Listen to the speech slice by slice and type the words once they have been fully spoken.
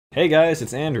Hey guys,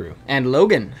 it's Andrew. And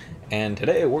Logan. And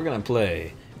today we're gonna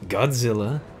play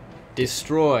Godzilla.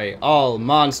 Destroy all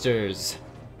monsters.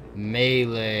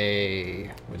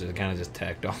 Melee. Which is kind of just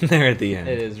tacked on there at the end.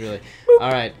 It is really.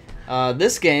 Alright.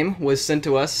 This game was sent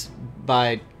to us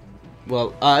by,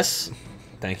 well, us.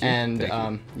 Thank you. And, Thank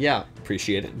you. Yeah.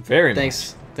 Appreciate it very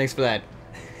much. Thanks for that,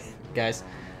 guys.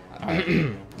 Alright,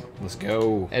 let's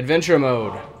go. Adventure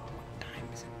mode.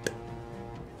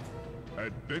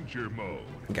 Adventure mode.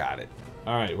 Got it.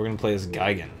 Alright, we're gonna play as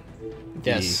Gigan.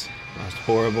 Yes. The most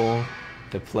horrible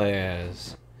to play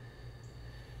as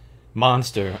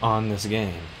monster on this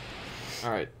game.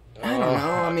 Alright. I don't know,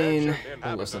 I mean...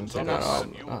 listen, they're not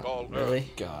all... really?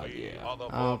 God, yeah.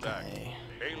 Okay.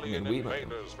 I mean, we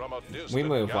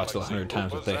may have watched 100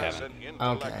 times what they haven't.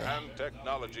 Okay.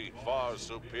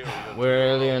 We're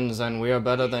aliens and we are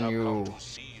better than you.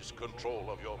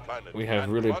 We have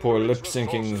really poor lip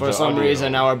syncing. For some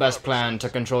reason, our best plan to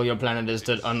control your planet is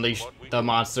to unleash the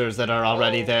monsters that are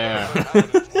already there.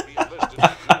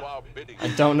 I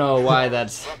don't know why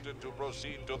that's...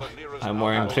 I'm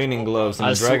wearing cleaning gloves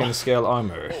and dragon scale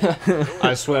armor.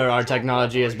 I swear our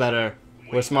technology is better.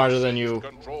 We're smarter than you.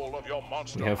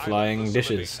 We have flying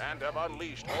dishes.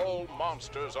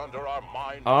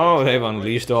 Oh, they've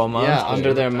unleashed all monsters. Yeah,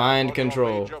 under their mind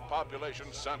control.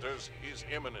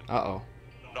 Uh-oh.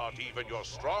 Not even your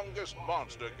strongest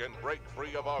monster can break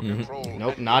free of our control.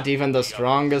 Nope, not even the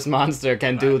strongest monster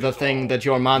can do the thing that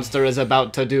your monster is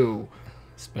about to do.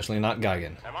 Especially not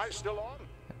Gigan. Am I still on?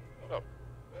 Oh.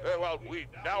 Well, we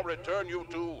now return you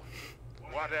to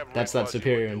whatever. That's that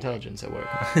superior intelligence at work.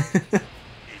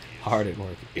 Hard at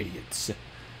work, idiots.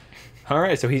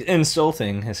 Alright, so he's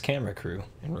insulting his camera crew.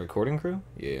 And recording crew?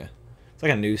 Yeah. It's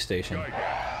like a news station.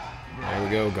 There we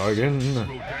go, Gigan.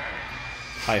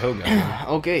 Hi-ho, Gigan.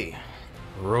 Okay.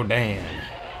 Rodan.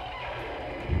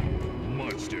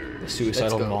 Monster. The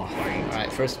suicidal moth.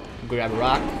 Alright, first grab a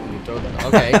rock and you throw that.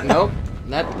 Okay, nope.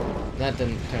 That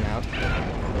didn't turn out.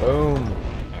 Boom.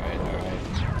 Alright.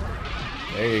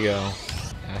 There you go.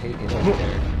 He's over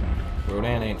there.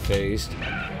 Rodan ain't phased.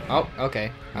 Oh,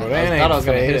 okay. I Rodan thought I was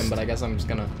gonna hit him, phased. but I guess I'm just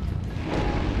gonna...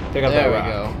 Pick up there that we rock.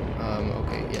 go.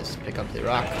 Okay, yes, pick up the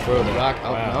rock. Throw the rock.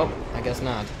 Oh, Wow. nope, I guess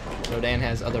not. Rodan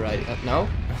has other ideas. No?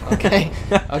 Okay.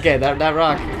 Okay, that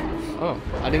rock. Oh,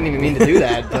 I didn't even mean to do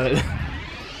that, but...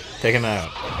 Take him out.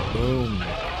 Boom.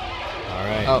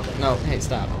 Alright. Oh, no, hey,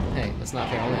 stop. Hey, that's not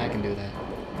fair. Only I can do that.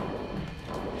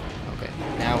 Okay,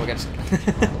 now we're gonna...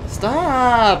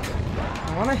 Stop!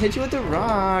 I wanna hit you with the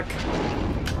rock.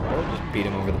 Or just beat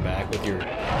him over the back with your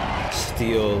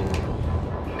steel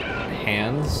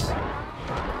hands.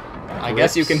 I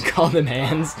guess you can call them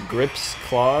hands. Grips,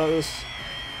 claws.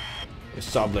 Your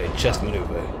saw blade chest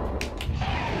maneuver.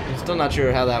 I'm still not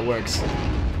sure how that works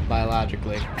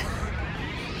biologically.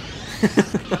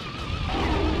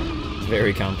 It's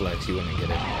very complex, you wouldn't get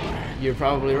it. You're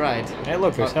probably right. Hey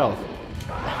look, there's health.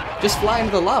 Just fly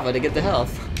into the lava to get the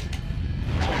health.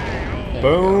 There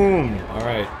Boom!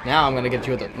 Alright. Now I'm gonna get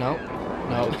you with it. No.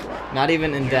 No. Not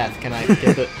even in death can I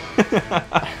get it.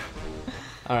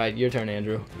 Alright, your turn,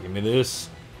 Andrew. Give me this.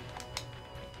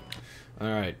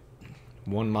 Alright.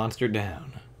 One monster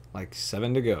down. Like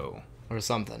 7 to go. Or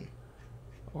something.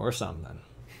 Or something.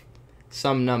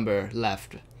 Some number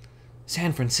left.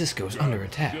 San Francisco's under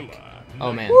attack.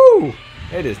 Oh man. Woo!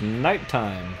 It is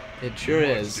nighttime. It sure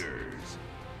is.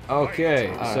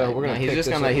 Okay, All so right, we're gonna. now he's pick just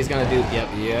this gonna up. he's gonna do yep.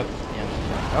 Yep. Yep.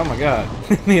 Oh my god.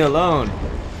 Leave me alone.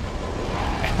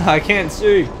 I can't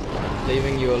see.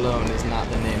 Leaving you alone is not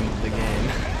the name of the game,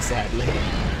 sadly.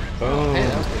 Boom. Hey,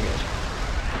 that was pretty good.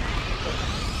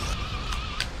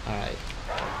 Alright.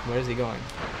 Where is he going?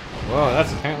 Whoa,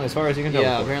 that's apparently as far as you can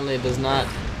teleport. Yeah, apparently it does not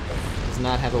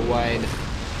have a wide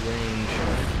range.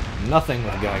 Nothing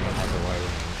with Gigan has a wide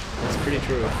range. That's pretty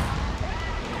true.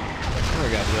 There we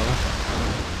go, Godzilla.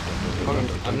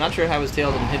 I'm not sure how his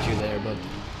tail didn't hit you there, but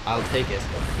I'll take it.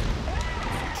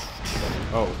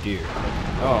 Oh dear.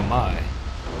 Oh my.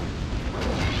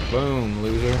 Boom,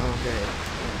 loser. Okay.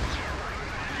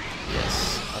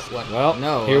 Yes. What? Well,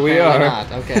 no. here we apparently are.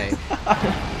 Not. Okay.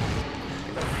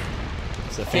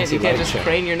 It's a fancy You can't light just show.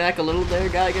 crane your neck a little there,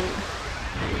 Gigan?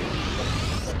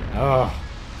 Oh.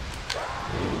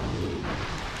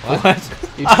 What?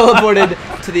 You teleported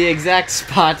to the exact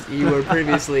spot you were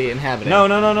previously inhabiting. No.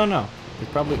 It's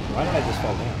probably. Why did I just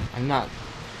fall down? I'm not.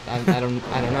 I don't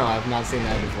know. I've not seen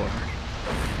that before.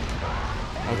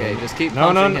 Okay, just keep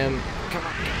punching him. Come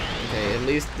on. Okay, at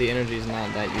least the energy's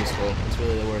not that useful. It's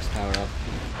really the worst power up.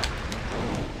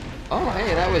 Oh,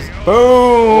 hey, that was.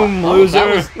 Boom, Oh, loser.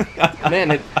 that was,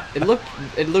 man,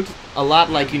 it looked a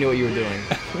lot like you knew what you were doing.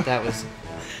 That was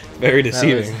Very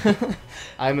deceiving.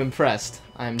 I'm impressed.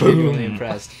 I'm genuinely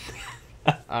impressed.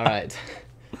 All right.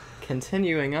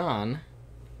 Continuing on.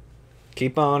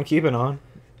 Keep on keeping on.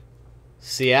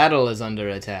 Seattle is under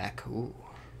attack. Ooh.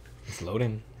 It's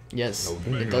loading. Yes,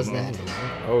 Loading. it does that.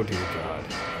 Oh dear God.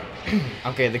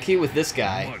 Okay, the key with this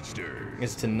guy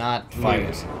is to not Fire.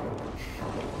 lose.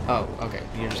 Oh, okay.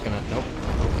 You're just gonna... Nope.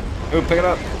 Oh, pick it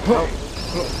up. Oh.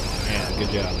 Yeah, good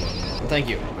job. Thank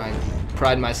you. I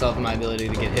pride myself in my ability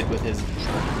to get hit with his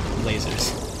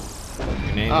lasers.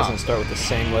 Your name doesn't start with the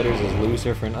same letters as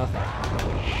loser for nothing.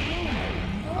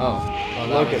 Oh.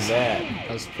 Well, Look at that.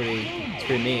 That was pretty... It's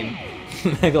pretty mean.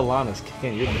 Megalana's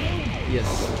kicking your butt. Yes.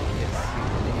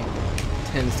 Yes.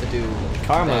 He tends to do...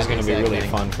 Karma is that going to be exact really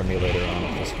thing. fun for me later on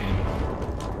with this game.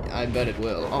 I bet it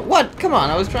will. Oh, what? Come on,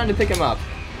 I was trying to pick him up.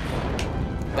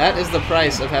 That is the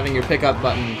price of having your pickup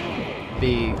button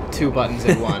be 2 buttons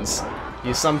at once.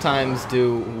 You sometimes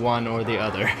do one or the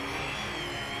other.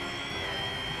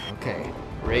 Okay.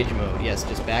 Rage mode. Yes,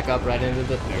 just back up right into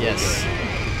the... Yes.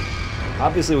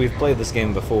 Obviously, we've played this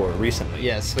game before, recently.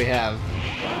 Yes, we have.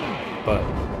 But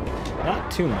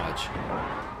not too much.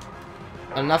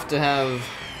 Enough to have...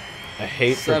 I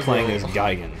hate for playing as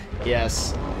Gigan.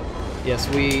 Yes. Yes,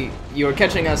 you are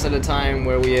catching us at a time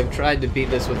where we have tried to beat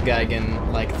this with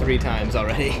Gigan like 3 times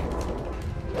already.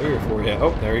 3 or 4, yeah.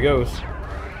 Oh, there he goes.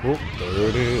 Oh, there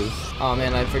it is. Oh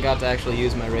man, I forgot to actually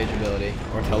use my rage ability.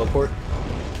 Or teleport.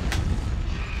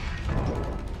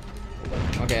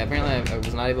 Okay, apparently I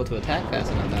was not able to attack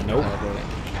fast enough after Nope. teleporting.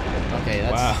 Okay,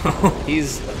 that's... Wow.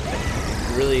 He's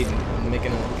really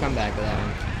making a comeback with that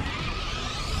one.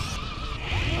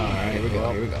 Alright, here we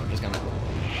go, here we go. I'm just gonna...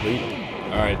 Leap.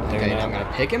 Alright, Okay, now I'm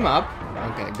gonna pick him up.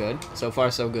 Okay, good. So far,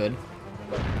 so good.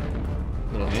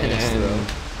 Little tennis throw.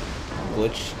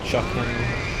 Glitch chuck him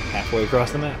halfway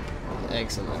across the map.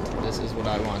 Excellent. This is what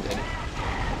I wanted.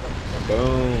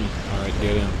 Boom. Alright,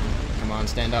 get him. Come on,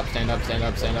 stand up, stand up, stand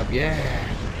up, stand up. Yeah!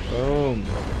 Boom.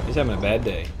 He's having a bad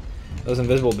day. Those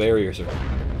invisible barriers are...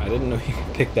 I didn't know you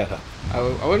could pick that up. I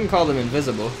wouldn't call them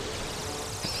invisible.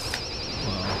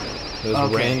 Those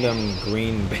Okay. random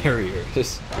green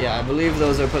barriers. Yeah, I believe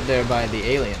those are put there by the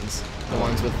aliens. The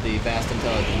ones with the vast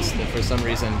intelligence that for some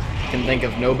reason can think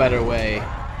of no better way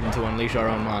than to unleash our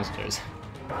own monsters.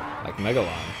 Like Megalon.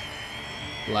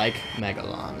 Like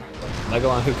Megalon.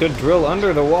 Megalon who could drill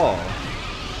under the wall.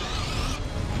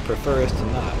 Prefer us to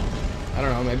not. I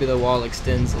don't know, maybe the wall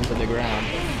extends into the ground.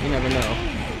 You never know.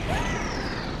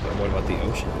 But what about the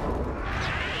ocean?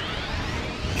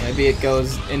 Maybe it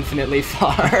goes infinitely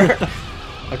far.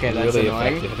 Okay, that's Really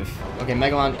annoying. effective. Okay,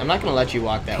 Megalon, I'm not gonna let you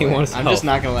walk that He way. wants I'm help. just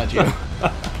not gonna let you.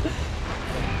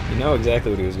 You know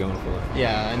exactly what he was going for.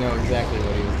 Yeah, I know exactly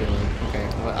what he was doing. Okay,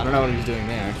 well, I don't know what he was doing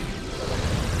there.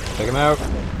 Check him out.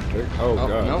 Oh, Oh,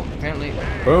 God. no, apparently.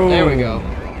 Boom. There we go.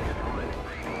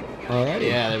 Alrighty.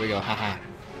 Yeah, there we go. Haha.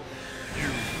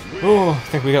 Oh, I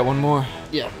think we got one more.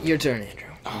 Yeah, your turn, Andrew.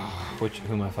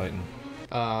 Who am I fighting?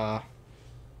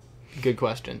 Good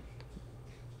question.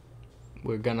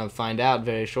 We're gonna find out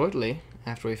very shortly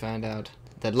after we find out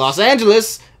that Los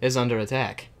Angeles is under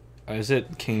attack. Is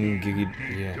it King Gigi?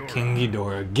 Yeah, King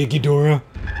Ghidorah. Gigidora.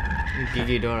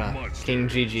 Gigidora. King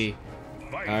Gigi.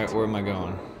 Alright, where am I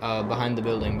going? Behind the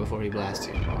building before he blasts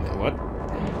you. Okay. What?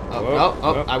 Oh, Whoa,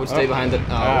 oh, I would stay behind the...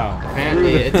 Oh, Ow.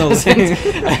 apparently it Through the doesn't...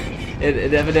 building.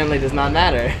 it evidently does not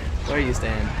matter where you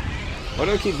stand. Why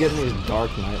do I keep getting these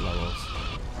Dark Knight levels?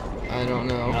 I don't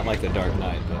know. Not like the Dark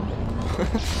Knight, but...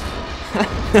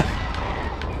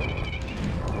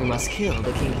 We must kill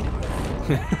the King.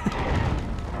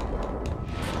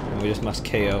 We just must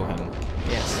KO him.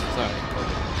 Yes, sorry.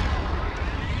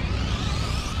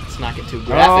 Let's not get too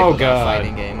graphic with our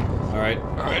fighting game. Alright,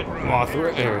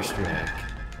 Mothra airstrike.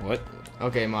 What?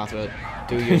 Okay, Mothra,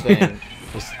 do your thing.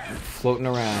 Just floating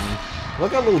around.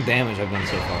 Look how little damage I've done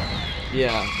so far.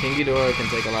 Yeah, King Ghidorah can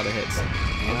take a lot of hits.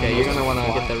 Okay, you're gonna wanna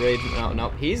get the rage... No, no,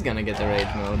 he's gonna get the rage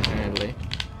mode, apparently.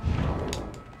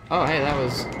 Oh, hey, that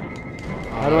was...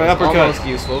 How do I uppercut? Almost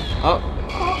useful. Oh.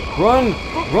 Run!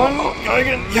 Run!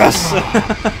 Gigan! Yes!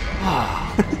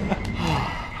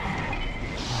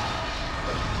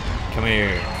 Come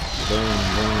here. Boom,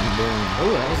 boom, boom.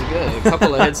 Oh, that was good. A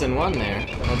couple of hits in one there.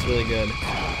 That's really good.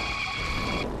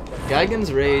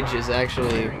 Gigan's rage is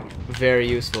actually very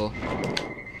useful.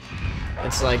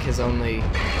 It's like his only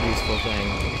useful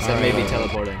thing, except maybe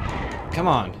teleporting. Come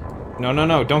on. No, no,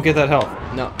 no. Don't get that health.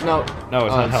 No, no. No,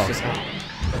 it's not health. Just health.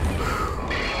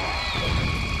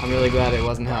 I'm really glad it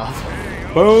wasn't health.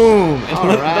 Boom! It All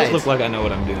does right. look like I know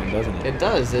what I'm doing, doesn't it? It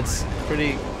does. It's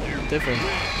pretty different.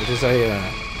 Which is a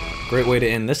great way to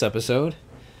end this episode.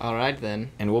 All right,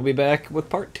 then. And we'll be back with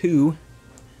part 2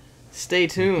 Stay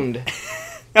tuned.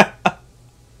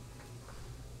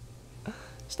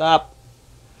 Stop.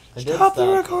 I did Stop the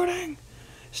recording.